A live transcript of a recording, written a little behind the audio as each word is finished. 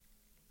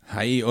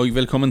Hei og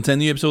velkommen til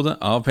en ny episode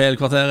av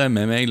PL-kvarteret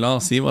med meg,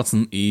 Lars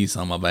Sivertsen, i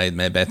samarbeid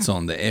med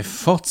Betsson. Det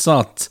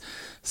fortsatt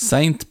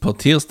sent på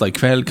tirsdag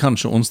kveld,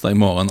 kanskje onsdag i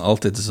morgen,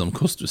 alt etter som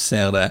hvordan du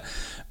ser det,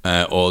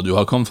 og du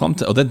har kommet frem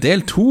til, og det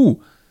del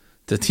 2.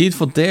 Det tid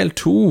for del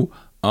 2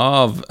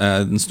 av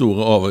den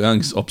store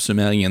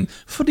overgangsoppsummeringen,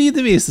 fordi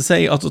det viser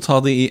seg at å ta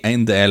det i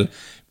en del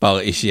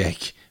bare ikke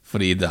gikk,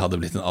 fordi det hadde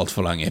blitt en alt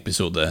for lang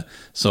episode.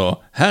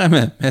 Så her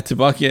vi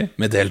tilbake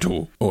med del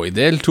 2. Og i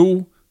del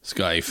 2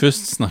 skal jeg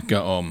først snakke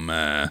om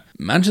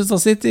Manchester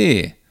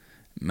City.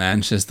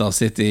 Manchester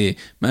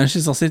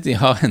City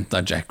har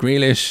hentet Jack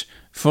Grealish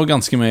for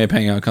ganske mye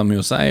penger, kan vi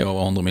jo si, over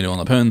 100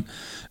 millioner pund.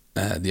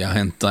 De har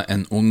hentet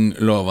en ung,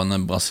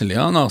 lovende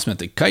brasilianer som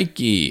heter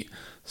Kaiki,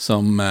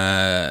 som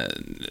er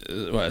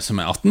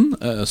 18,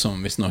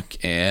 som visst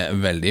nok er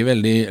veldig,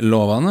 veldig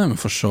lovende.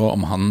 Vi får se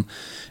om han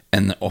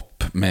ender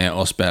opp med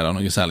å spille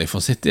noe særlig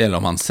for City,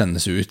 eller om han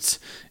sendes ut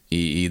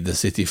i The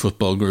City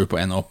Football Group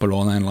og ender opp på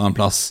låne en eller annen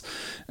plass.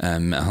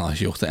 Han har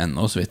ikke gjort det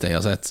ennå, så vidt jeg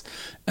har sett.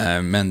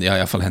 Men de har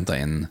i hvert fall hentet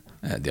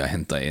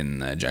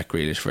inn Jack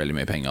Grealish for veldig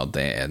mye penger.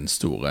 Det er den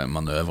store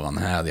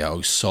manøveren her. De har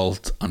også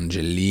solgt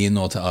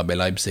Angelino til RB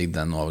Leipzig.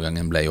 Den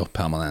overgangen ble gjort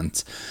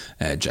permanent.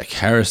 Jack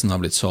Harrison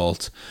har blitt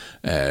solgt.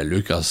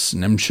 Lucas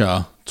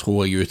Nemcha,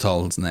 tror jeg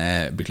uttalelsen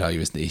er, beklager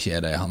hvis det ikke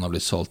er det, han har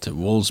blitt solgt til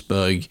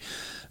Wolfsburg.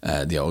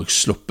 De har også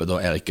sluppet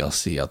da Eric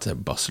Garcia til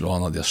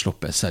Barcelona. De har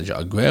sluppet Sergio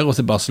Aguero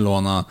til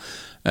Barcelona,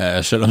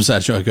 selv om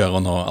Sergio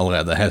Aguero nå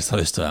allerede helst har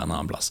lyst til å være en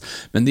annen plass.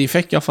 Men de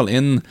fikk i hvert fall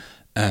inn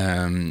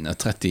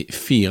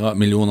 34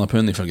 millioner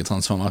pund ifølge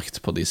Transfermarkt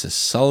på disse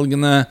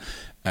salgene,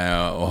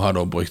 og har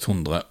da brukt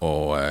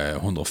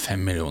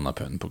 105 millioner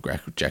pund på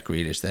Jack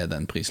Grealish. Det er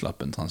den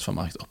prislappen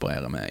Transfermarkt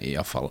opererer med, i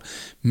hvert fall.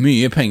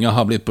 Mye penger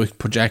har blitt brukt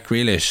på Jack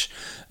Grealish,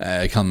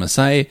 kan vi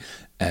si.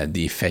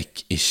 De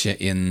fikk ikke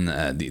inn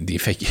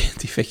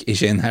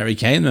Harry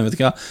Kane, men vet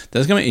du hva?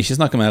 Det skal vi ikke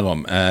snakke mer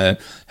om.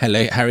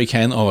 Harry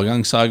Kane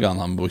overgangssagaen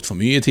har vi brukt for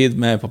mye tid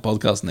med på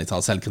podcasten. Jeg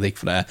tar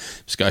selvkritikk for det.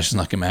 Vi skal ikke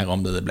snakke mer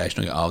om det. Det ble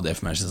ikke noe av det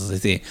for Manchester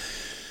City.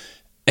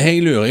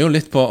 Jeg lurer jo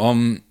litt på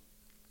om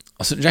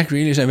Jack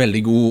Grealish er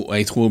veldig god, og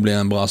jeg tror blir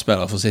en bra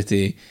spiller for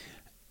City.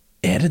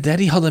 Er det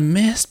de hadde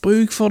mest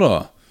bruk for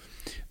da?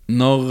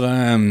 Når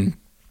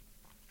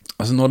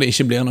det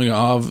ikke blir noe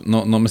av,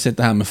 når vi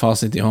sitter her med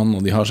fasit i hånd,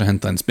 og de har ikke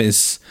hentet en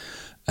spiss,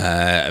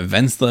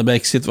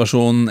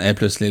 venstrebekk-situasjonen er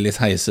plutselig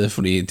litt heise,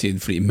 fordi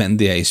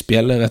Mendy er i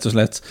spillet, rett og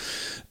slett,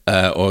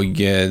 og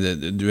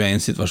du er i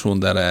en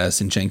situasjon der det er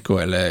Zinchenko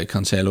eller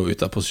Cancelo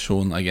ute av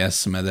posisjon, I guess,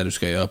 som er det du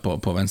skal gjøre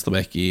på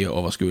venstrebekk i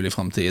overskuelig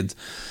fremtid.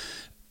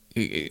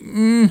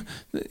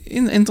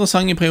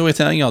 Interessante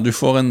prioriteringer. Du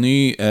får en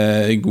ny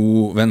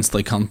god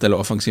venstre kant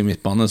eller offensiv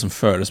midtbane som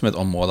føles som et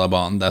område av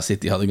banen der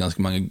City hadde ganske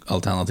mange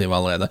alternativer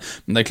allerede.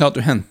 Men det er klart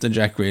du henter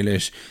Jack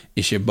Grealish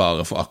ikke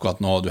bare for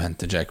akkurat nå. Du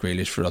henter Jack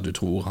Grealish fordi at du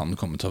tror han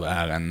kommer til å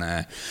være en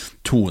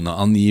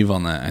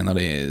toneangivende, en av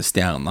de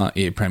stjerner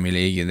i Premier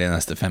League i de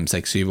neste 5,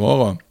 6, 7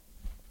 årene.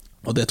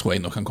 Og det tror jeg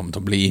nok kan komme til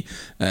å bli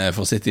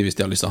for City hvis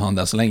de har lyst til å ha han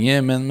der så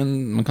lenge, men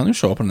man kan jo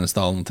se på denne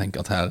stallen og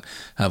tenke at her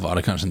var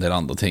det kanskje en del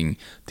andre ting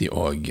de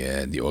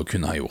også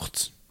kunne ha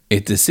gjort.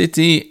 Etter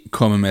City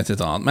kommer vi til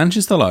et annet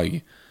Manchester-lag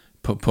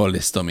på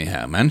lista mi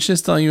her.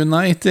 Manchester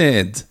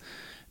United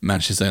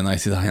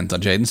har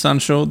hentet Jadon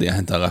Sancho, de har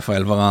hentet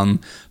Rafael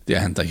Varane, de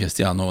har hentet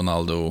Cristiano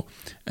Ronaldo,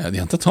 de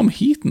har hentet Tom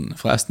Heaton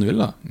fra Aston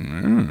Villa,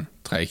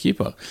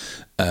 tredjekeeper,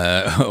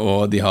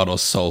 og de har da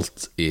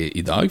solgt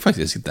i dag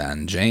faktisk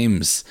Dan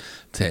James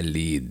til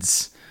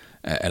Leeds.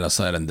 Ellers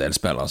så er det en del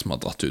spillere som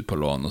har dratt ut på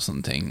lån og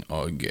sånne ting,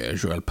 og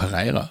Joel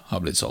Pereira har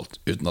blitt solgt,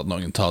 uten at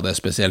noen tar det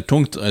spesielt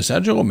tungt.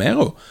 Sergio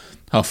Romero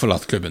har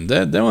forlatt klubben.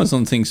 Det var en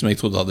sånn ting som jeg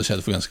trodde hadde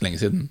skjedd for ganske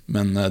lenge siden,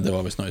 men det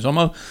var vist nå i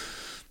sommer.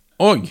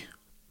 Og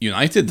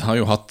United har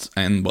jo hatt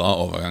en bra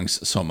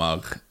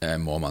overgangssommer,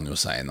 må man jo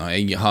si. Nå,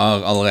 jeg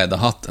har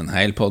allerede hatt en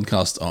hel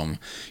podcast om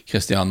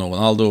Cristiano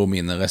Ronaldo.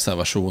 Mine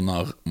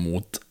reservasjoner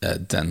mot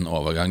den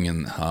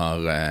overgangen har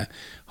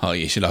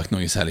jeg ikke lagt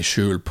noe særlig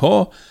skjul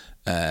på.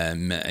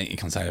 Men jeg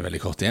kan si det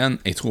veldig kort igjen.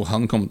 Jeg tror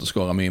han kommer til å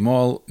skåre mye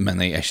mål,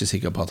 men jeg er ikke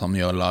sikker på at han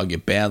gjør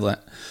laget bedre.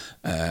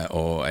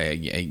 Og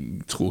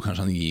jeg tror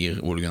kanskje han gir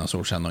Ole Gunnar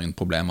Solskjær noen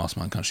problemer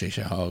som han kanskje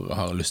ikke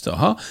har lyst til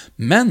å ha.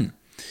 Men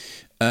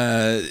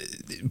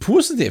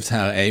positivt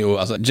her er jo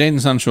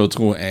Jadon Sancho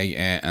tror jeg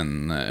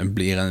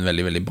blir en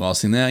veldig, veldig bra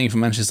signering for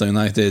Manchester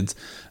United.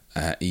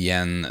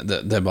 Igjen,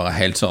 det er bare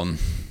helt sånn,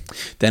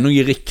 det er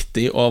noe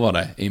riktig over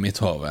det i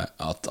mitt hode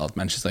at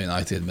Manchester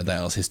United med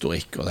deres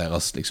historikk og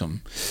deres liksom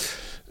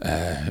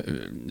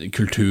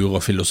kultur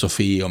og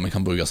filosofi, og vi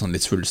kan bruke sånn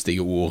litt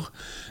svulstige ord,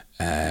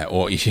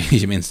 og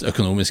ikke minst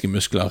økonomiske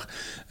muskler.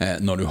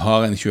 Når du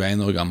har en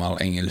 21 år gammel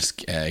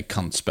engelsk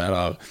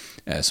kantspiller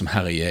som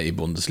herjer i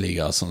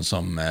Bundesliga, sånn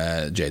som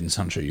Jadon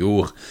Sancho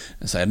gjorde,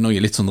 så er det noe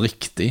litt sånn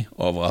riktig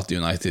over at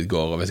United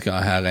går, og vet du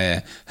hva,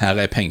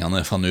 her er pengene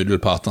fra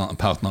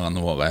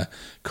nudelpartnerne våre,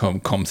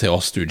 kom til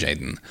oss du,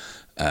 Jadon.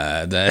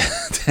 Det,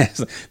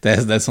 det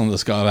er sånn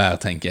det skal være,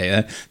 tenker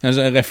jeg. Det er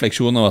en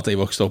refleksjon av at jeg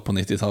vokste opp på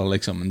 90-tallet,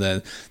 liksom. Men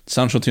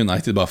Sancho til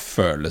United bare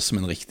føles som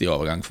en riktig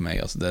overgang for meg.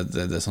 Altså,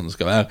 det er sånn det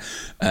skal være.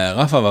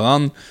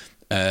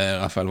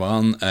 Rafael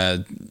Varane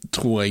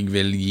tror jeg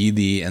vil gi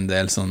de en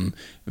del sånn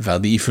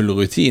verdifulle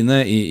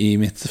rutine i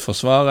mitt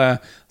forsvar.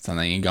 Han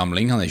er ingen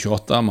gamling, han er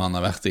 28, men han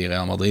har vært i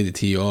Real Madrid i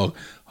 10 år,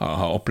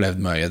 har opplevd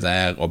mye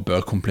der og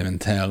bør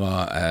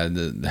komplementere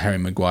Harry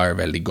Maguire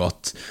veldig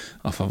godt.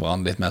 Rafael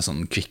Varane litt mer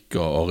sånn kvikk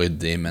og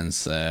ryddig,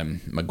 mens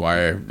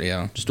Maguire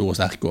er stor og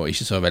sterk og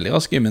ikke så veldig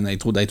rask, men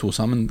jeg tror de to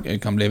sammen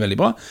kan bli veldig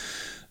bra.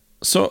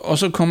 Og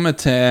så kommer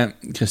vi til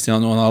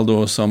Cristiano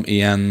Ronaldo, som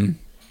igjen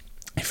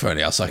jeg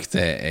føler jeg har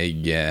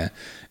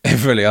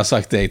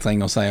sagt det jeg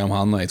trenger å si om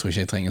han, og jeg tror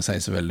ikke jeg trenger å si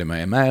så veldig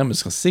mye mer, men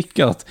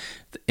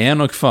det er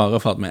nok fare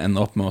for at vi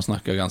ender opp med å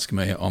snakke ganske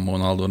mye om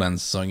Ronaldo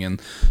denne sesongen,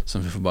 så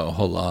vi får bare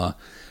holde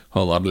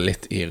det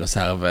litt i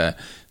reserve.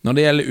 Når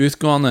det gjelder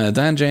utgående,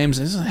 Dan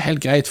James er helt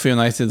greit for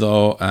United,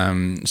 og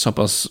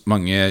såpass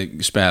mange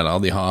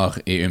spillere de har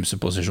i ymse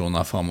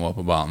posisjoner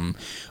fremover på banen,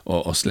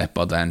 og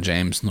slippe Dan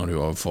James når du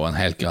får en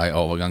helt grei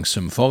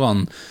overgangssum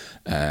foran.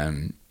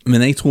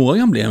 Men jeg tror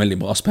også han blir en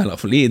veldig bra spiller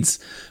for Leeds.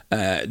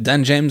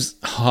 Dan James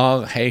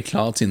har helt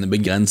klart sine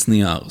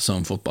begrensninger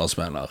som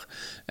fotballspiller,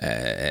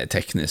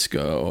 teknisk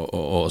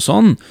og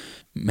sånn,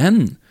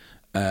 men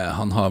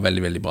han har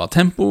veldig, veldig bra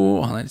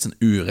tempo, han er litt sånn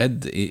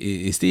uredd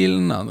i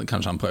stilen,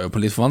 kanskje han prøver på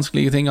litt for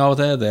vanskelige ting av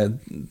og til,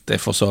 det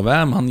får så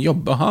være, men han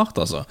jobber hardt,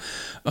 altså.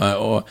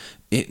 Og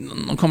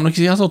nå kommer nok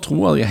ikke til å tro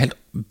at jeg er helt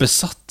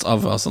besatt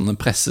av sånne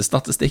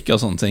pressestatistikker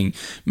og sånne ting,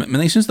 men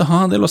jeg synes det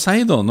har en del å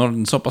si da,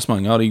 når såpass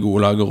mange av de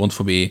gode lagene rundt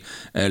forbi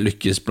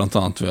lykkes blant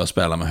annet ved å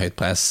spille med høyt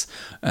press,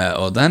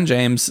 og Dan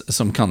James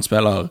som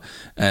kantspiller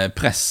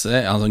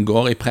han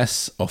går i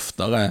press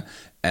oftere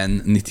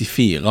enn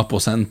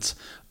 94%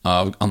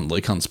 av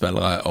andre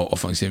kantspillere og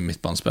offensive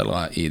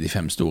midtbanespillere i de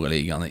 5 store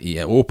ligaene i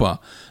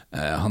Europa.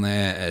 Han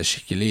er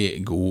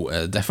skikkelig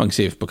god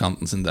defensivt på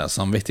kanten sin der,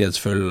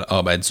 samvittighetsfull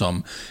arbeid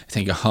som jeg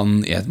tenker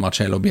han i et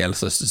Marcelo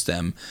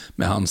Bielsa-system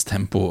med hans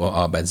tempo og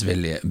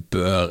arbeidsvilje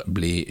bør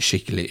bli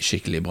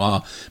skikkelig bra,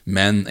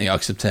 men jeg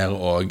aksepterer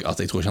også at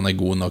jeg tror ikke han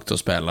er god nok til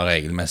å spille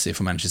regelmessig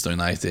for Manchester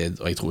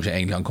United, og jeg tror ikke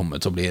egentlig han kommer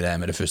til å bli det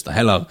med det første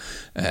heller,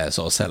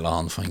 så å selge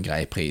han for en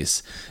grei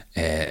pris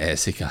er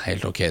sikkert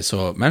helt ok.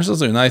 Så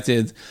Manchester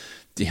United,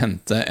 de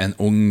henter en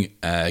ung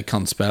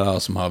kantspiller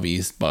som har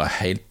vist bare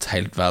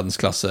helt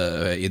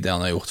verdensklasse i det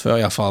han har gjort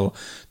før, i hvert fall.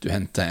 Du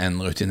henter en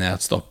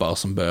rutinert stopper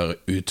som bør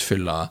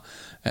utfylle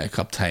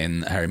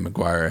kaptein Harry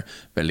Maguire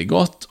veldig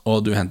godt,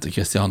 og du henter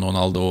Cristiano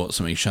Ronaldo,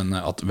 som jeg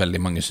skjønner at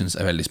veldig mange synes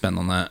er veldig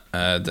spennende.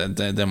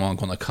 Det må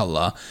man kunne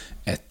kalle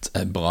et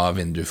bra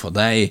vindu for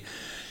deg.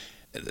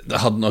 Det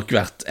hadde nok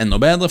vært enda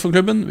bedre for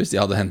klubben hvis de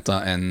hadde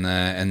hentet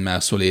en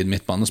mer solid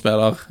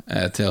midtbanespiller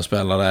til å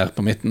spille der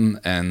på midten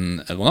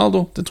enn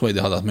Ronaldo. Det tror jeg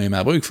de hadde hatt mye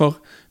mer bruk for,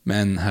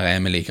 men her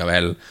er vi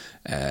likevel.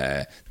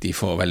 De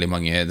får veldig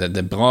mange, det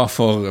er bra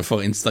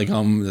for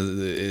Instagram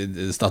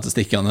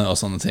statistikkerne og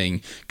sånne ting.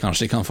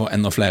 Kanskje de kan få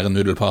enda flere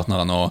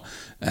nudelpartnere nå,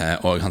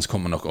 og han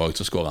kommer nok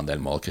også til å skåre en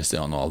del mål,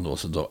 Cristiano Ronaldo,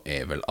 så da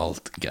er vel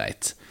alt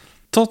greit.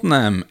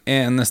 Tottenham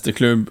er neste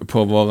klubb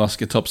på vår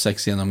raske topp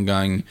 6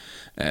 gjennomgang.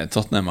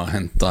 Tottenham har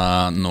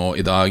hentet nå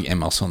i dag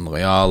Emerson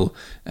Royal,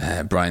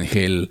 Brian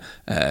Hill,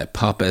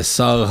 Pape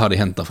Sarr har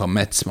de hentet fra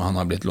Metz, men han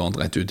har blitt lånt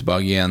rett ut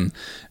tilbake igjen.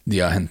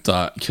 De har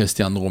hentet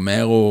Christian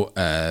Romero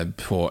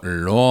på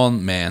lån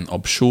med en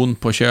opsjon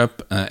på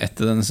kjøp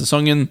etter denne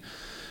sesongen.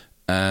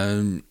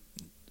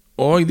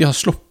 Og de har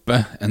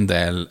sluppet en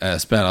del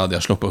spillere. De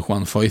har sluppet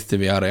Juan Foyth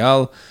til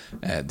Villarreal,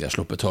 de har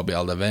sluppet Toby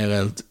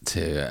Alderweireld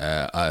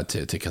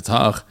til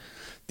Qatar,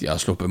 de har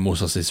sluppet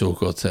Moussa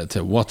Sissoko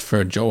til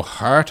Watford, Joe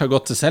Hart har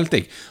gått til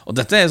Celtic. Og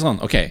dette er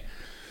sånn, ok,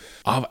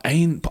 på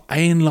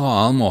en eller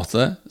annen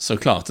måte så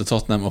klarte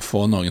Tottenham å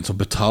få noen til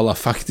å betale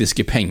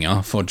faktiske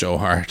penger for Joe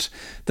Hart.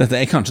 Dette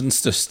er kanskje den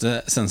største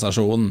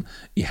sensasjonen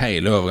i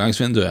hele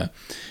overgangsvinduet.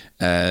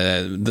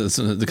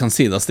 Det kan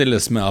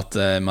sidestilles med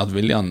at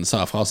Willian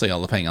sa fra seg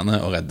alle pengene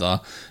og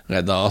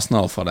redda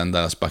Arsenal fra den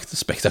der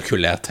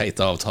spektakulært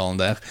teite avtalen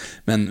der,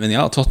 men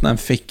ja,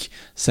 Tottenham fikk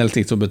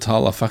Celtic til å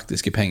betale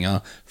faktiske penger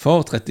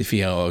for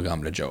 34 år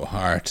gamle Joe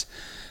Hart.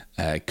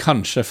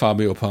 Kanskje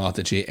Fabio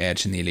Paratici er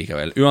geni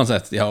likevel.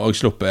 Uansett, de har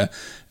også sluppet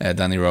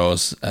Danny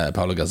Rose,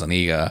 Paulo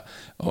Gazzaniga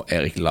og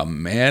Erik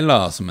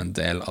Lamela som en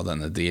del av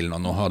denne dealen,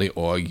 og nå har de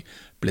også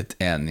blitt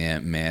enige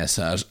med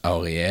Serge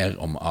Aurier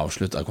om å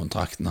avslutte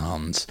kontrakten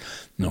hans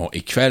nå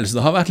i kveld. Så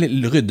det har vært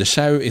litt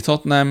ryddesjau i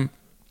Tottenham.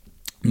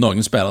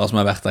 Noen spillere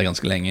som har vært der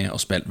ganske lenge og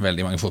spilt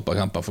veldig mange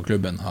fotballkamper for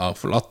klubben har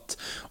forlatt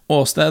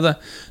åstedet.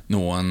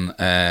 Noen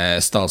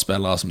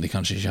startspillere som de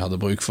kanskje ikke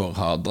hadde bruk for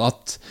har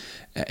dratt.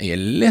 Jeg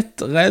er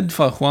litt redd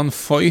for Juan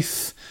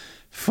Foyth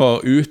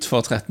for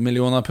 13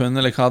 millioner pund,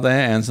 eller hva det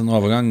er, en sånn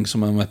overgang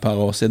som om et par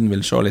år siden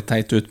vil se litt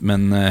teit ut,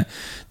 men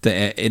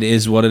it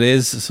is what it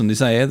is, som de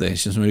sier. Det er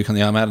ikke så mye du kan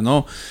gjøre med det nå.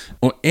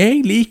 Og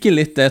jeg liker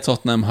litt det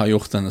Tottenham har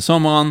gjort denne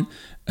sommeren.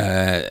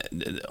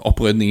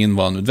 Opprydningen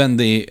var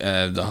nødvendig.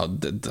 Det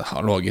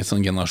har låget et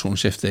sånn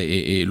generasjonsskifte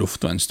i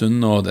lufta en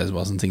stund nå. Det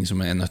bare sånne ting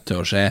som nødt til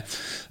å skje.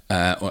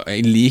 Og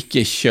jeg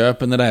liker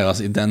kjøpene deres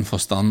i den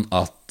forstand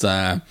at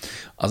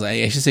altså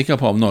jeg ikke sikker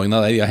på om noen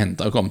av de har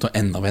hentet kommer til å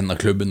endre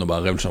klubben og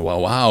bare sånn,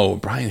 wow,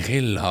 Brian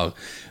Hill har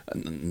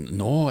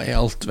nå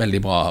alt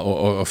veldig bra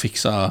og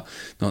fiksa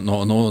nå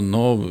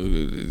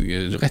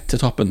rett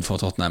til toppen for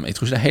Tottenham. Jeg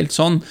tror ikke det helt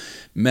sånn,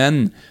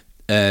 men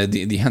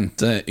de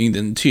henter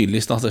en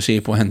tydelig strategi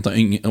på å hente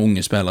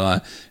unge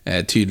spillere,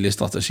 tydelig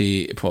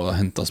strategi på å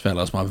hente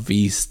spillere som har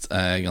vist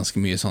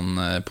ganske mye sånn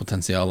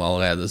potensial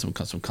allerede, som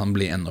kan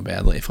bli enda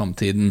bedre i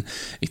fremtiden.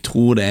 Jeg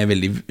tror det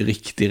veldig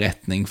riktig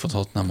retning for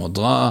Tottenham å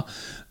dra,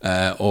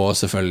 og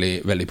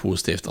selvfølgelig veldig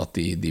positivt at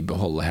de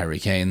beholder Harry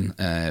Kane,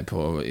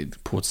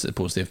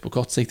 positivt på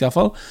kort sikt i hvert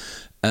fall.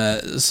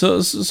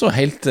 Så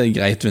helt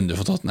greit vindu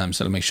for Tottenham,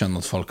 selv om jeg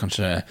skjønner at folk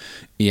kanskje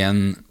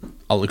igjen,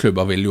 alle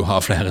klubber vil jo ha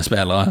flere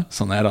spillere,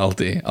 sånn det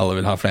alltid, alle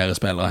vil ha flere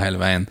spillere hele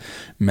veien,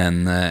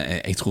 men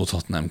jeg tror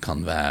Tottenham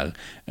kan være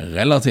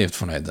relativt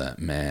fornøyde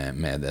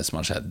med det som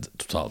har skjedd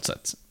totalt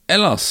sett.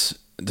 Ellers,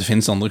 det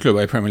finnes andre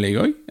klubber i Premier League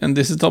også enn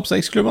disse topp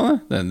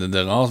 6-klubberne. Det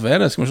er rart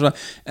ved det, skal man se.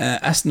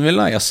 Aston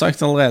Villa, jeg har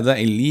sagt allerede,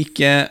 jeg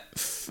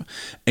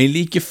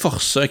liker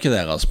forsøket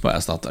deres på å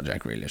erstatte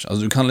Jack Grealish.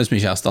 Altså, du kan liksom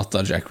ikke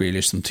erstatte Jack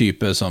Grealish som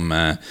type som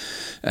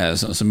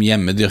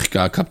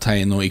hjemmedyrka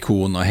kaptein og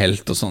ikon og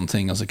helt og sånne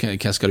ting. Altså,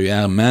 hva skal du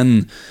gjøre?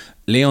 Men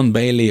Leon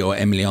Bailey og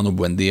Emiliano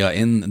Buendia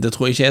inn, det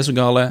tror jeg ikke er så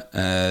gale.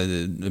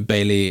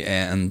 Bailey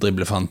er en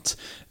driblefant,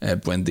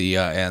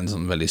 Buendia er en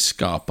sånn veldig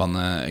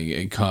skapende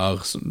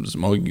kar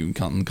som også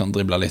kan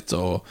drible litt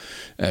og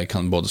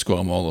kan både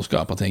skåre mål og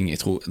skape ting.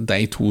 Jeg tror de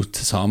to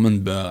til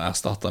sammen bør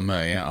erstatte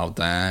mye av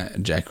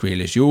det Jack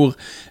Grealish gjorde.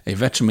 Jeg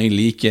vet ikke om jeg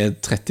liker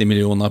 30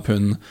 millioner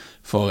pund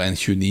for en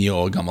 29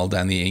 år gammel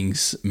Danny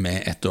Ings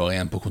med 1 år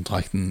igjen på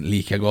kontrakten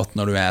like godt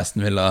når du er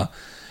Aston Villa.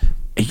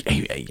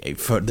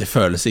 Det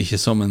føles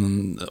ikke som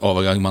en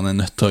overgang man er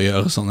nødt til å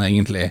gjøre sånn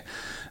egentlig,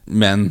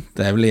 men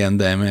det er vel igjen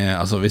det med,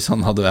 altså hvis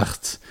han hadde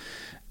vært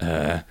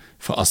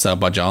fra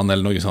Azerbaijan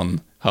eller noe sånn,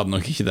 hadde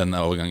nok ikke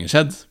denne overgangen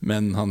skjedd,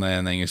 men han er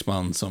en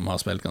engelskmann som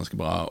har spilt ganske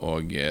bra,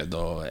 og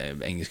da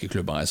engelske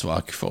klubber er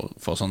svak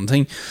for sånne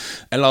ting.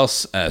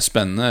 Ellers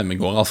spennende,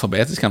 vi går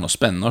alfabetisk her nå,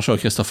 spennende å se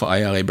Christopher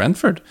Ayer i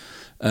Brentford,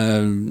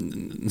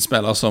 en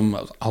spiller som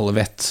alle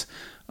vet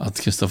at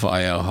Christopher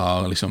Ayer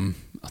har liksom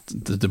at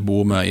det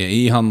bor mye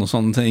i han og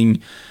sånne ting,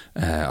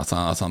 at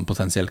han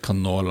potensielt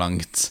kan nå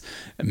langt,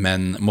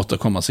 men måtte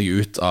komme seg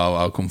ut av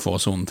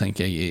komfortzonen,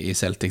 tenker jeg, i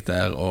Celtic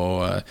der,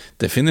 og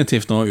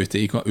definitivt nå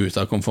ute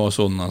av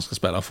komfortzonen når han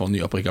skal spille for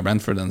nyopprykket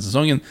Brentford denne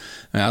sesongen.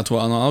 Jeg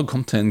tror han har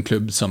kommet til en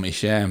klubb som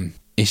ikke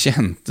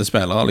hente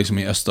spillere liksom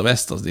i øst og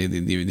vest, altså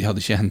de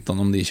hadde ikke hentet han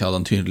om de ikke hadde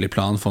en tydelig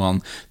plan for han,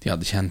 de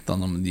hadde ikke hentet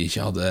han om de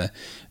ikke hadde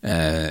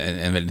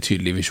en veldig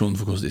tydelig visjon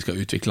for hvordan de skal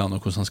utvikle han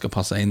og hvordan han skal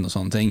passe inn og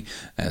sånne ting,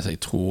 så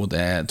jeg tror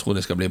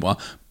det skal bli bra.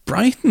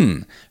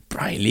 Brighton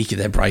liker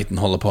det Brighton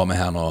holder på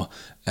med her nå.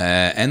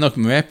 Enoch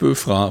Mwepu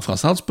fra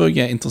Salzburg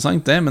er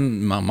interessant det,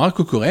 men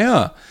Marco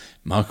Correa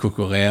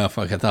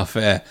fra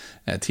Getafe,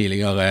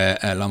 tidligere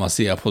La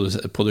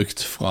Masia-produkt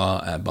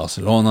fra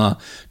Barcelona,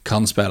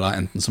 kan spille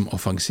enten som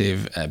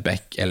offensiv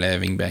back eller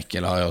wingback,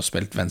 eller har jo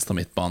spilt venstre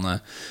midtbane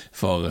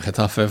for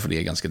Getafe, for de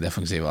er ganske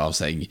defensive av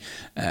seg.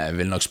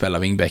 Vil nok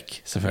spille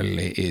wingback,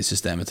 selvfølgelig, i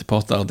systemet til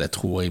Potter. Det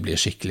tror jeg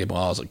blir skikkelig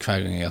bra. Altså,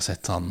 hver gang jeg har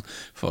sett han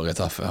for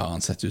Getafe, har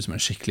han sett ut som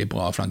en skikkelig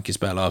bra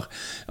flankespiller.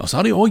 Og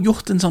så har de også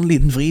gjort en sånn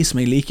liten vri som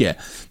jeg liker.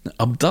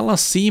 Abdallah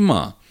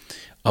Sima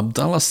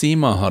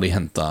har de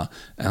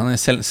hentet. Han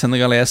er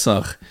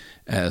senegaleser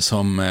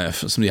som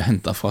de har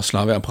hentet fra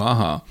Slavia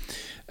Praha.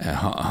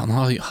 Han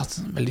har hatt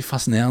en veldig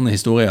fascinerende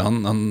historie.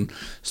 Han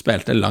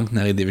spilte langt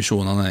ned i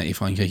divisjonene i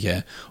Frankrike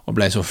og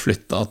ble så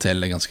flyttet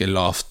til ganske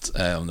lavt,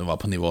 om det var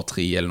på nivå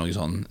 3 eller noe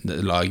sånt,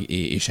 lag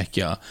i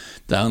Tsjekkia,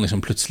 der han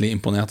liksom plutselig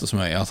imponerte så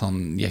mye at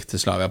han gikk til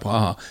Slavia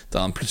Praha,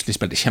 der han plutselig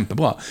spilte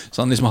kjempebra.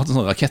 Så han liksom hatt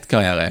en sånn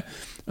rakettkarriere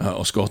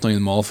og skåret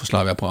noen mål for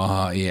Slavia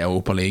Praha i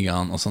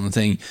Europaligaen og sånne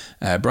ting.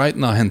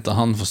 Brighton har hentet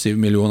han for 7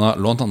 millioner,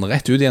 lånt han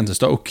rett ut igjen til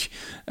Stoke,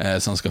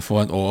 så han skal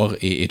få et år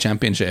i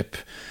Championship.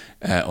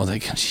 Og det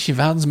er kanskje ikke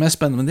verdens mest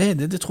spennende, men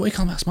det tror jeg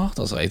kan være smart,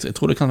 altså. Jeg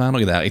tror det kan være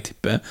noe der. Jeg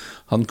tipper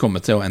han kommer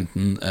til å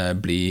enten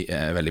bli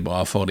veldig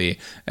bra for de,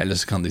 eller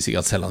så kan de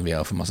sikkert selge han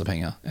videre for masse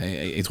penger.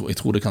 Jeg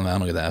tror det kan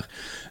være noe der.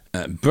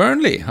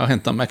 Burnley har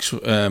hentet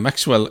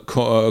Maxwell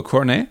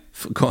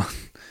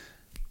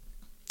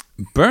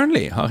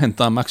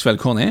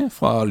Cornet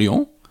fra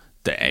Lyon.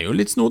 Det er jo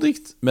litt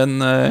snodigt, men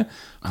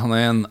han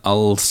er en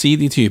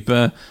allsidig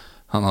type.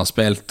 Han har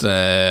spilt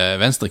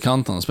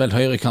venstrekant, han har spilt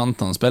høyrekant,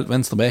 han har spilt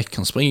venstrebekk,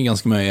 han springer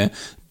ganske mye.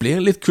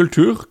 Blir litt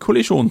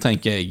kulturkollisjon,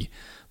 tenker jeg,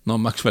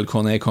 når Maxwell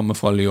Cornet kommer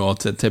fra Lyon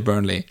til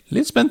Burnley.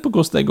 Litt spent på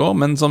hvordan det går,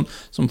 men som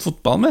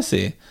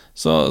fotballmessig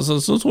så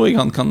tror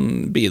jeg han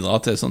kan bidra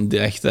til sånn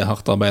direkte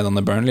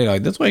hardtarbeidende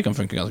Burnley-lag. Det tror jeg kan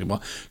funke ganske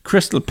bra.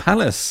 Crystal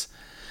Palace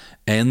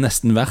er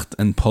nesten verdt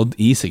en podd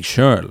i seg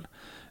selv,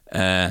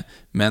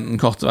 men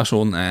den korte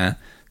versjonen er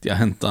De har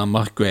hentet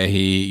Mark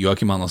Guehi,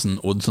 Joachim Andersen,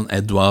 Oddson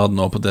Edward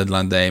nå på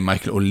deadline day,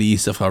 Michael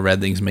Olise fra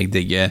Reading som jeg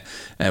digger.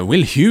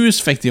 Will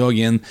Hughes fikk de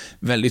også inn,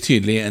 veldig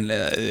tydelig.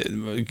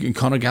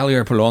 Conor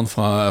Gallagher på lån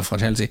fra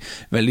Chelsea.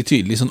 Veldig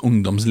tydelig sånn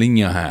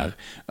ungdomslinje her,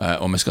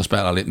 og vi skal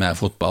spille litt mer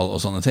fotball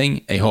og sånne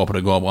ting. Jeg håper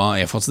det går bra.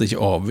 Jeg er fortsatt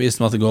ikke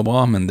overbevist om at det går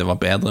bra, men det var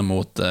bedre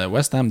mot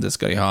West Ham, det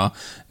skal de ha.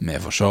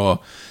 Vi får se.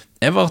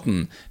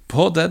 Everton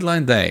på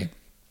deadline day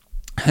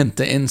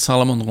hente inn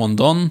Salomon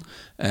Rondon,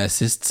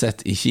 sist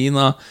sett i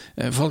Kina.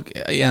 Folk,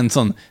 igjen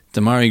sånn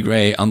Damari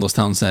Gray, Anders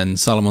Townsend,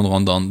 Salomon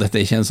Rondon. Dette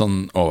er ikke en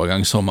sånn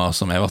overgangssommer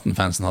som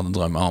Everton-fansen hadde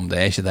drømmet om. Det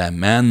er ikke det,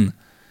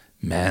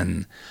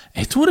 men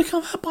jeg tror det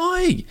kan være bra,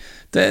 jeg.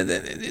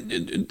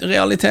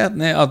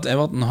 Realiteten er at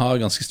Everton har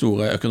ganske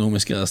store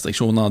økonomiske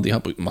restriksjoner. De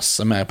har brukt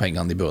masse mer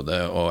penger enn de burde,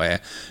 og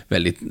er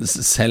veldig,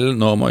 selv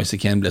når Moise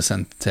Kean blir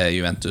sendt til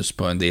Juventus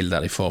på en deal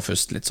der de får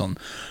først litt sånn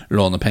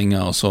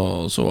lånepenger og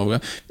så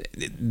overgang,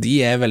 de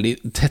er veldig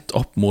tett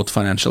opp mot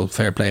financial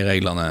fair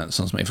play-reglene,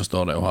 sånn som jeg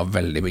forstår det, og har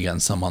veldig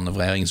begrenset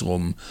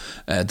manøvreringsrom.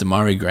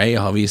 Damari Gray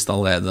har vist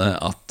allerede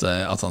at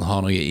han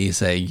har noe i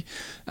seg.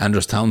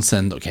 Andrews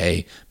Townsend,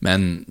 ok,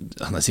 men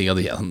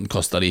han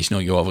koster det ikke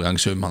noe i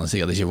overgangssum, han er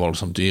sikkert ikke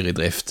voldsomt dyr i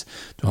drift.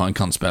 Du har en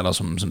kantspiller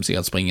som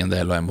sikkert springer en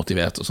del og er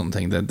motivert og sånne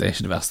ting. Det er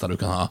ikke det verste du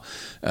kan ha.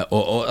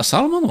 Og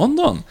Salomon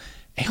Rondon,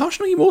 jeg har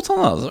ikke noe imot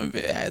han.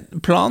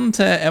 Altså. Planen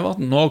til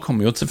Everton nå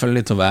kommer jo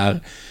selvfølgelig til å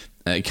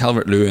være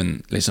Calvert-Lewin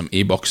liksom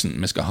i boksen.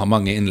 Vi skal ha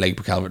mange innlegg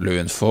på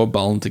Calvert-Lewin, få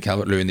ballen til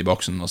Calvert-Lewin i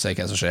boksen og se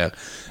hva som skjer.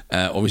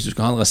 Og hvis du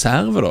skal ha en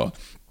reserve da,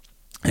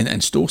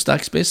 en stor,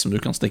 sterk spiss som du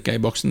kan stikke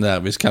i boksen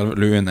der hvis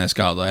Calvert-Lewin er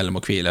skadet eller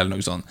må hvile eller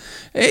noe sånt.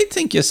 Jeg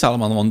tenker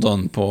Salomon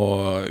Rondon på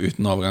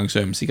uten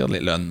overgangssum, sikkert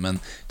litt lønn, men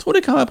jeg tror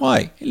det kan være bra.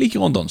 Jeg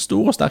liker Rondon,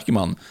 stor og sterke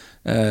mann.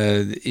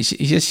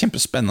 Ikke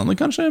kjempespennende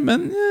kanskje,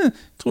 men jeg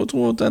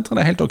tror det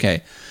er helt ok.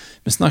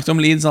 Vi snakket om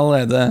Leeds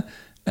allerede.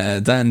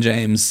 Dan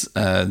James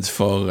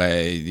for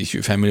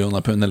 25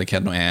 millioner pund eller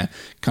hva det nå er,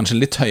 kanskje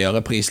litt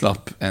høyere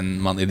prislapp enn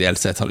man ideelt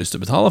sett har lyst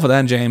til å betale for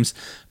Dan James,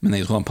 men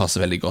jeg tror han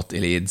passer veldig godt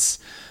i Leeds.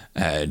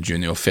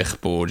 Junior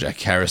Firpo,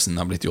 Jack Harrison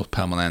har blitt gjort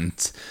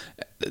permanent.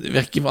 Det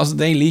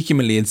jeg liker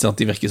med Leeds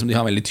at de virker som de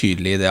har veldig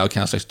tydelige ideer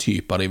hva slags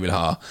typer de vil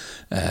ha,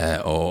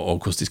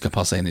 og hvordan de skal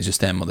passe inn i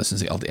systemet, og det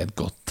synes jeg alltid er et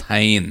godt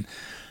tegn.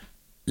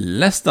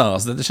 Leicester,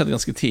 dette skjedde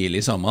ganske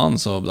tidlig i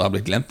sommeren, så det har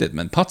blitt glemt litt,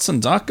 men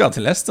Patson Daka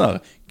til Leicester,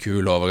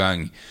 kul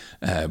overgang.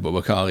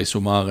 Bobakari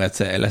Somare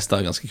til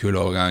Leicester, ganske kul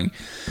overgang.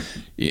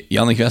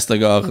 Jannik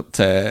Vestergaard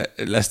til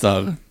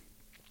Leicester,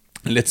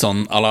 litt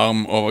sånn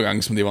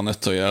alarmovergang som de var nødt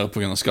til å gjøre på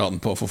grunn av skaden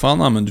på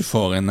Fofana, men du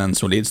får inn en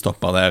solid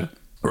stopper der.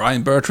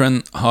 Ryan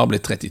Bertrand har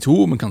blitt 32,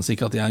 men kan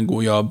sikkert gjøre en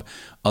god jobb.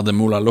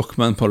 Ademola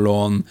Lookman på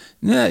lån.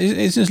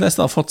 Jeg synes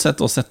Leicester har fortsatt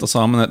å sette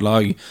sammen et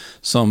lag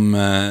som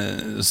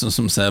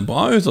ser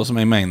bra ut, og som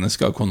jeg mener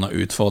skal kunne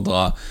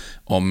utfordre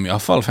om i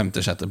hvert fall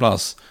 5.-6.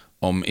 plass,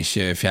 om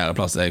ikke 4.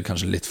 plass er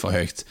kanskje litt for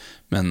høyt,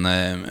 men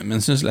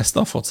synes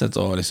Leicester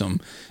fortsetter å liksom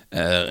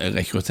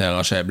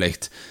rekruttere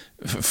skjeblikt.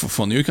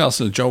 For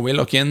Newcastle, Joe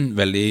Willock inn,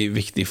 veldig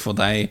viktig for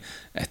deg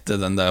etter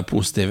den der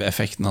positive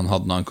effekten han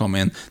hadde når han kom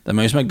inn. Det er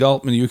mye som er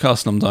galt med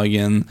Newcastle om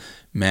dagen,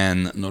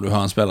 men når du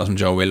har en spiller som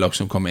Joe Willock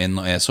som kommer inn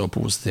og er så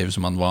positiv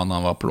som han var når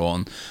han var på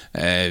lån,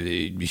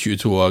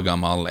 22 år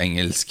gammel,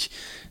 engelsk,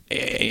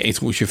 jeg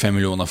tror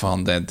 25 millioner for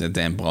han, det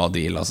er en bra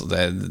deal. Altså,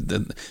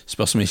 det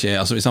spørs om ikke,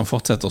 altså hvis han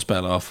fortsetter å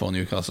spille for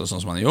Newcastle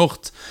sånn som han har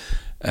gjort,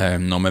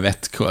 når vi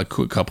vet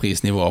hva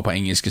prisnivået på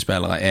engelske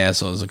spillere er,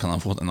 så kan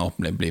han fort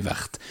bli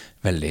verdt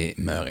veldig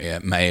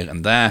mer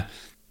enn det.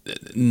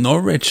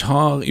 Norwich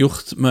har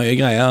gjort mye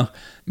greier.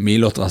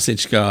 Milot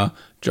Rasicka,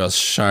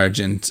 Josh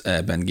Sargent,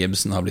 Ben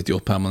Gibson har blitt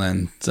gjort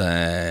permanent.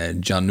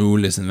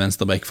 Gianoulis, en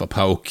venstreback fra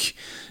PAOK,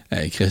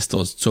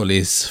 Christos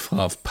Solis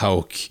fra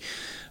PAOK.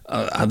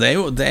 Det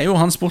er jo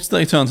han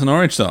sportsdirektøren til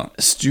Norwich da,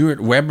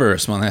 Stuart Webber,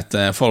 som han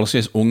heter,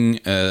 forholdsvis ung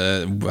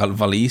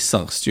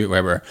waliser, Stuart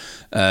Webber,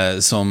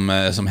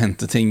 som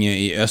henter ting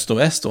i øst og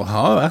vest, og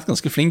har vært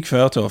ganske flink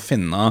før til å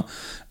finne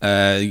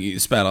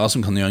spillere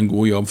som kan gjøre en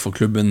god jobb for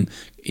klubben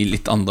i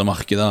litt andre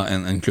markeder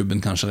enn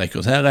klubben kanskje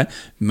rekrutterer.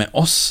 Med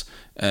oss,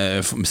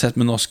 sett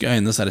med norske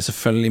øyne, så er det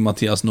selvfølgelig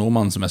Mathias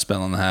Normann som er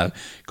spennende her,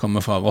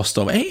 kommer fra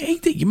Rostov.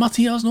 Jeg digger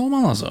Mathias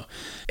Normann, altså.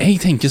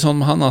 Jeg tenker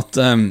sånn med han at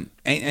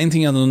en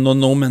ting er når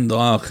nordmenn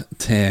drar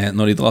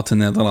når de drar til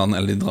Nederland,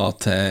 eller de drar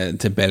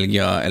til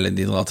Belgia, eller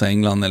de drar til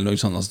England, eller noe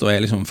sånt, altså, da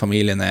er liksom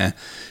familien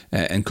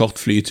en kort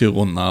flytur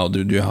unna, og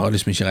du har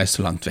liksom ikke reist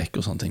så langt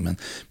vekk og sånne ting,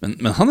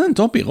 men han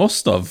endte opp i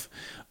Rostov,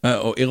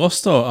 og i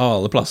Rostov av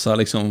alle plasser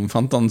liksom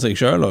fant han seg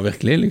selv og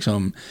virkelig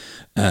liksom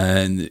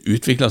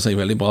utviklet seg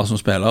veldig bra som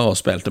spiller og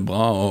spilte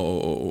bra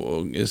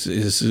og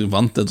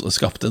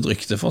skapte et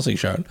rykte for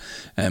seg selv.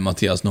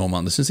 Mathias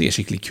Normann, det synes jeg er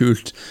skikkelig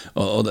kult,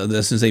 og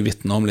det synes jeg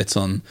vittner om litt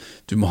sånn,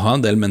 du må ha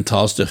en del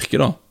mental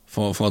styrke da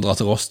for å dra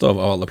til Rostov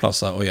av alle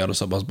plasser og gjøre det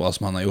såpass bra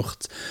som han har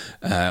gjort,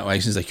 og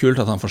jeg synes det er kult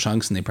at han får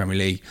sjansen i Premier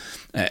League.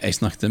 Jeg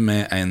snakket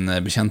med en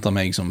bekjent av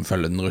meg som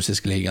følger den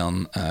russiske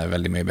ligaen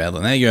veldig mye bedre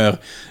enn jeg gjør,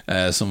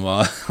 som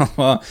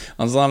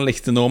han sa han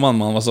likte nordmann,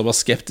 men han var så bare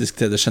skeptisk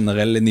til det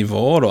generelle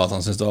nivået da, at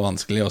han syntes det var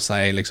vanskelig å si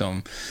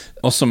liksom,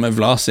 også med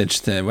Vlasic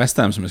til West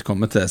Ham som vi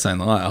kommer til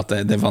senere, at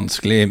det er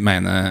vanskelig,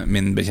 mener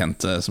min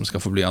bekjente som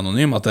skal få bli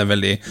anonym, at det er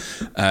veldig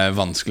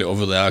vanskelig å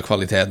vurdere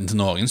kvaliteten til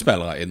noen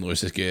spillere i den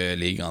russiske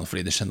ligaen,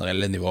 fordi det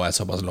generelle nivået er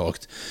såpass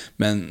lågt.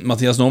 Men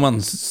Mathias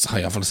Normann har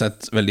i hvert fall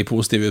sett veldig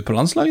positiv ut på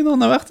landslaget når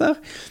han har vært der.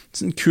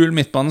 En kul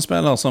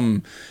midtbanespiller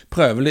som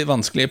prøver litt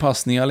vanskelige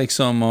passninger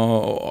liksom,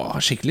 og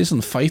skikkelig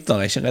sånn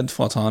fighter, er ikke redd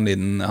for å ta en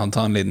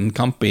liten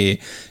kamp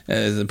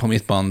på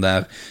midtbanen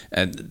der.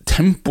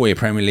 Tempo i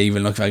Premier League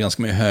vil nok være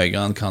ganske mye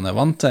høyere enn hva han er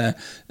vant til.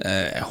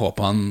 Jeg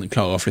håper han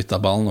klarer å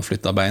flytte ballen og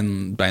flytte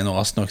beina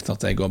raskt nok til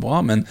at det går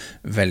bra, men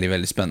veldig,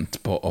 veldig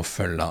spent på å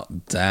følge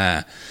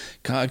det.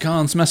 Hva er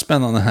han som er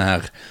spennende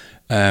her?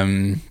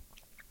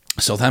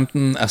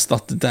 Southampton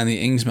erstattet Danny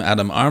Ings med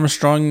Adam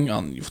Armstrong.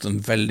 Han har gjort en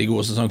veldig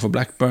god sesong for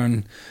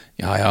Blackburn.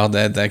 Ja,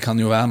 det kan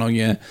jo være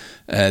noe.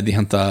 De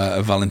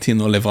hentet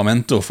Valentino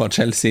Livramento fra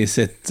Chelsea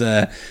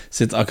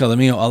sitt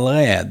akademi, og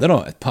allerede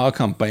da, et par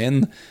kamper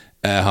inn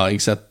har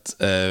jeg sett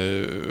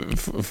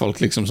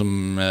folk liksom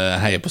som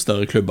heier på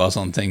større klubber og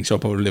sånne ting, se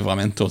på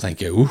Livramento og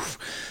tenke,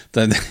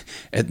 det er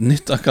et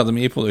nytt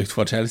akademiprodukt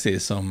fra Chelsea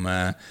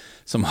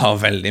som har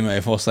veldig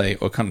mye for seg,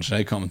 og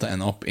kanskje kommer til å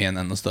ende opp i en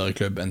enda større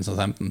klubb enn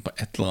Southampton på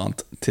et eller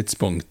annet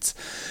tidspunkt.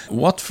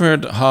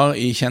 Watford har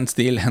i kjent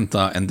stil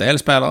hentet en del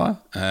spillere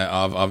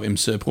av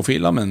ymse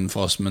profiler, men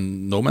for oss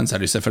nordmenn så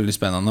er det selvfølgelig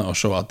spennende å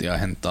se at de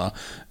har hentet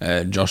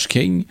Josh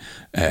King.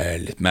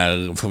 Litt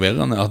mer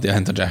forvirrende at de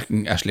har hentet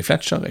Ashley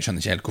Fletcher. Jeg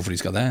skjønner ikke helt hvorfor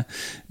de skal det.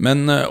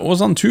 Men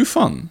Ozan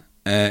Tufan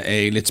er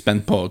jeg litt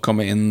spent på.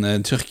 Kommer inn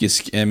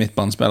tyrkisk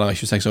midtbanespiller,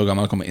 26 år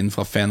gammel, kommer inn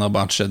fra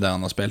Fenerbahçe, der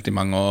han har spilt i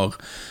mange år.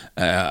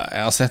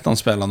 Jeg har sett han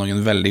spille noen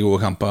veldig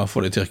gode kamper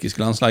for det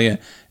tyrkiske landslaget.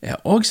 Jeg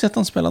har også sett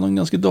han spille noen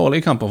ganske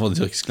dårlige kamper for det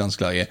tyrkiske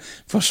landslaget,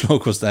 for å slå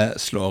hvordan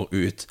det slår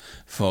ut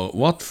for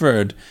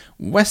Watford.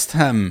 West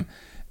Ham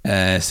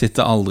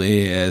sitter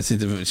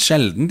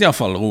sjelden i hvert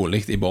fall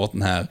rolig i båten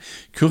her.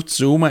 Kurt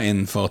Zouma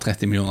inn for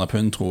 30 millioner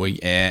pund tror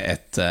jeg er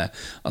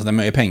altså det er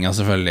mye penger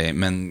selvfølgelig,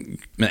 men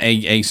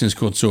jeg synes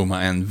Kurt Zouma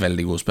er en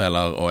veldig god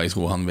spiller, og jeg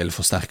tror han vil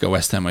forsterke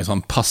West Ham, og jeg tror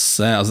han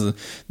passer, altså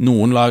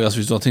noen lag, altså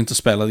hvis du har tenkt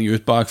å spille deg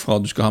ut bakfra,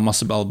 du skal ha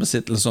masse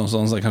ballbesittelse og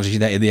sånn, så er kanskje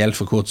ikke det ideelt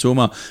for Kurt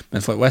Zouma,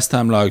 men for et West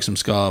Ham lag som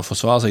skal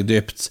forsvare seg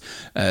dypt,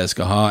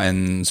 skal ha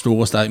en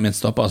stor og sterk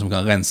midtstopper som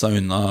kan rense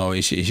unna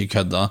og ikke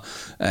kødde,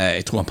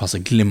 jeg tror han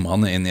passer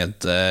glimrende inn i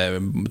et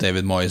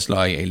David Moyes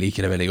lag. Jeg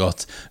liker det veldig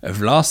godt.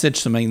 Vlasic,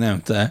 som jeg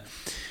nevnte,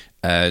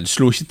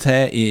 slo ikke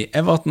til i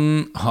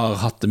Everton, har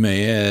hatt det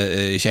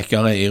mye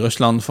kjekkere i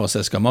Russland for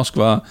CSKA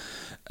Moskva.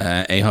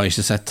 Jeg har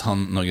ikke sett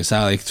han noe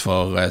særligt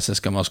for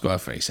CSKA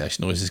Moskva, for jeg ser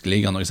ikke den russiske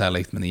ligaen noe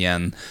særligt, men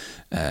igjen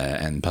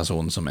en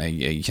person som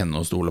jeg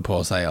kjenner og stoler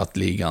på, sier at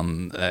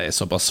ligaen er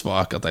såpass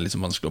svak at det er litt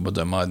vanskelig å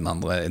bedømme i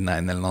den ene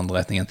eller den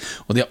andre retningen.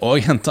 Og de har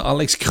også hentet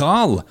Alex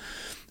Kral.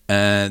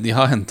 De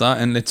har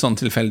hentet en litt sånn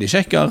tilfeldig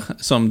sjekker,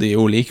 som de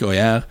jo liker å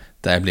gjøre.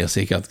 Det blir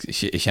sikkert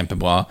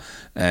kjempebra.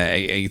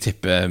 Jeg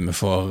tipper vi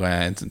får,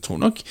 tror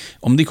nok,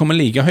 om de kommer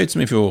like høyt som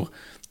i fjor,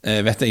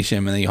 vet jeg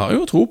ikke, men jeg har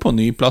jo tro på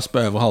ny plass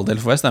på øvre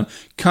halvdel for West Ham.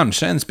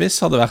 Kanskje en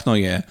spiss hadde vært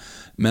noe,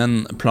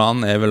 men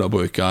planen er vel å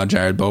bruke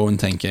Jared Bowen,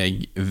 tenker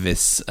jeg,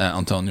 hvis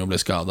Antonio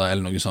blir skadet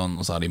eller noe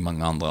sånt, og så har de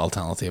mange andre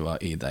alternativer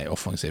i de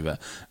offensive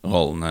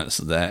rollene,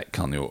 så det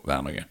kan jo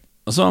være noe.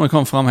 Og så har vi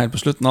kommet frem helt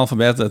på slutten av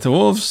alfabetet til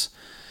Wolves.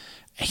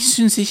 Jeg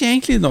synes ikke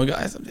egentlig noe,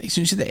 jeg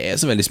synes ikke det er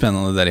så veldig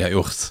spennende det de har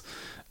gjort.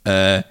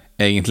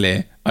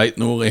 Egentlig, Ait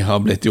Nouri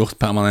har blitt gjort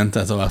permanent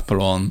etter å ha vært på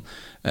lån.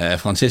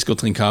 Francisco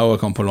Trincao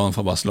kom på lån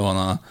fra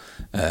Barcelona.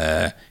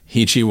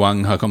 Hichi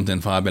Wang har kommet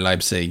inn fra RB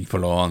Leipzig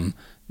på lån.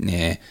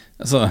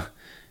 Altså,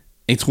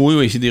 jeg tror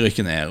jo ikke de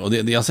rykker ned, og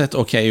de har sett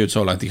ok ut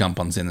så langt i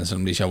kampene sine,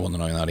 selv om de ikke har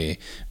vunnet noen av de,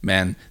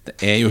 men det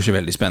er jo ikke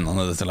veldig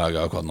spennende dette laget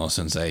akkurat nå,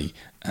 synes jeg.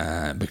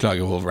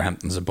 Beklager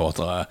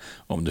Wolverhampton-supportere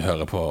om du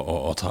hører på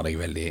og tar deg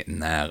veldig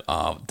nær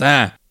av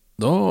det.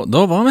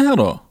 Da var vi her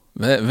da,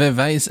 ved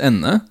veis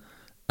ende.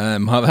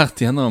 Vi har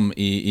vært gjennom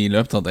i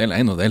løpet av del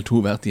 1 og del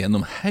 2, vært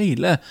gjennom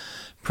hele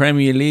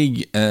Premier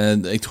League.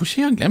 Jeg tror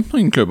ikke jeg har glemt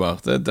noen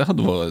klubber, det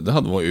hadde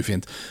vært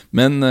ufint,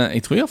 men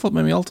jeg tror jeg har fått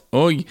med meg alt,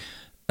 og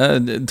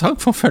takk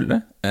for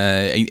følge.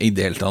 Jeg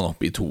delte den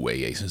opp i 2.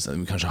 Jeg synes at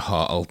vi kanskje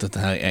har alt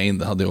dette her i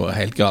 1. Det hadde jo vært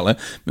helt gale,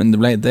 men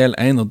det ble del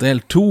 1 og del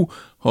 2.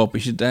 Håper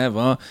ikke det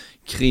var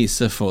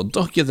krise for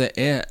dere. Det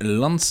er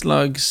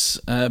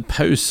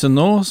landslagspause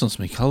nå, sånn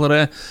som vi kaller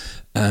det.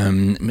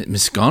 Vi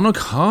skal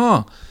nok ha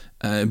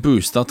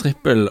Booster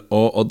trippel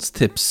og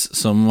oddstips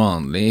som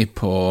vanlig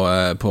på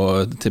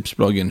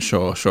tipsbloggen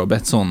Sjå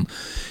Betson,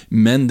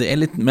 men det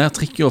litt mer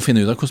tricky å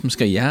finne ut av hvordan vi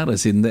skal gjøre det,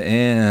 siden det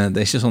er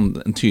ikke sånn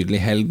en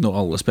tydelig helg når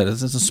alle spiller.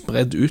 Det sånn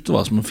spredd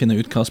utover, så må vi finne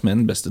ut hva som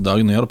den beste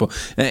dagen å gjøre det på.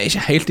 Jeg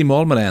ikke helt i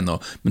mål med det ennå,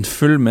 men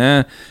følg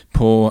med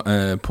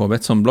på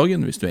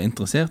Betson-bloggen hvis du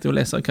interessert i å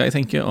lese hva jeg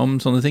tenker om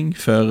sånne ting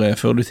før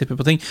du tipper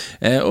på ting,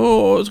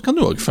 og så kan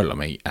du også følge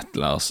meg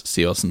Lars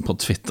Sivertsen på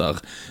Twitter.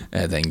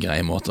 Det en grei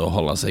måte å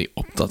holde seg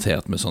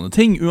oppdatert med sånne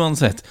ting.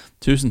 Uansett,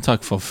 tusen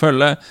takk for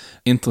følget.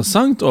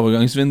 Interessant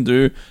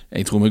overgangsvindu.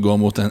 Jeg tror vi går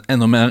mot en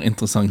enda mer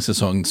interessant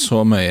sesong.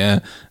 Så mye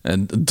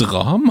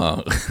drama,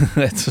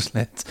 rett og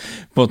slett,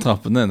 på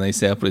trappene når jeg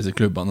ser på disse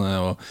klubbene,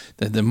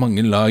 og det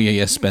mange lag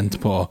jeg spent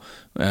på,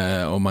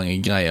 og mange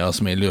greier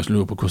som jeg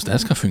lurer på hvordan det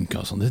skal funke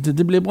og sånn.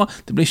 Det blir bra.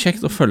 Det blir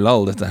kjekt å følge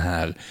all dette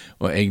her,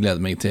 og jeg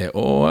gleder meg til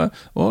å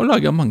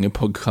lage mange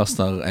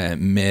podcaster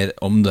med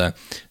om det,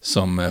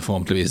 som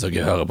forhåpentligvis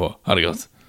dere hører på. Ha det godt.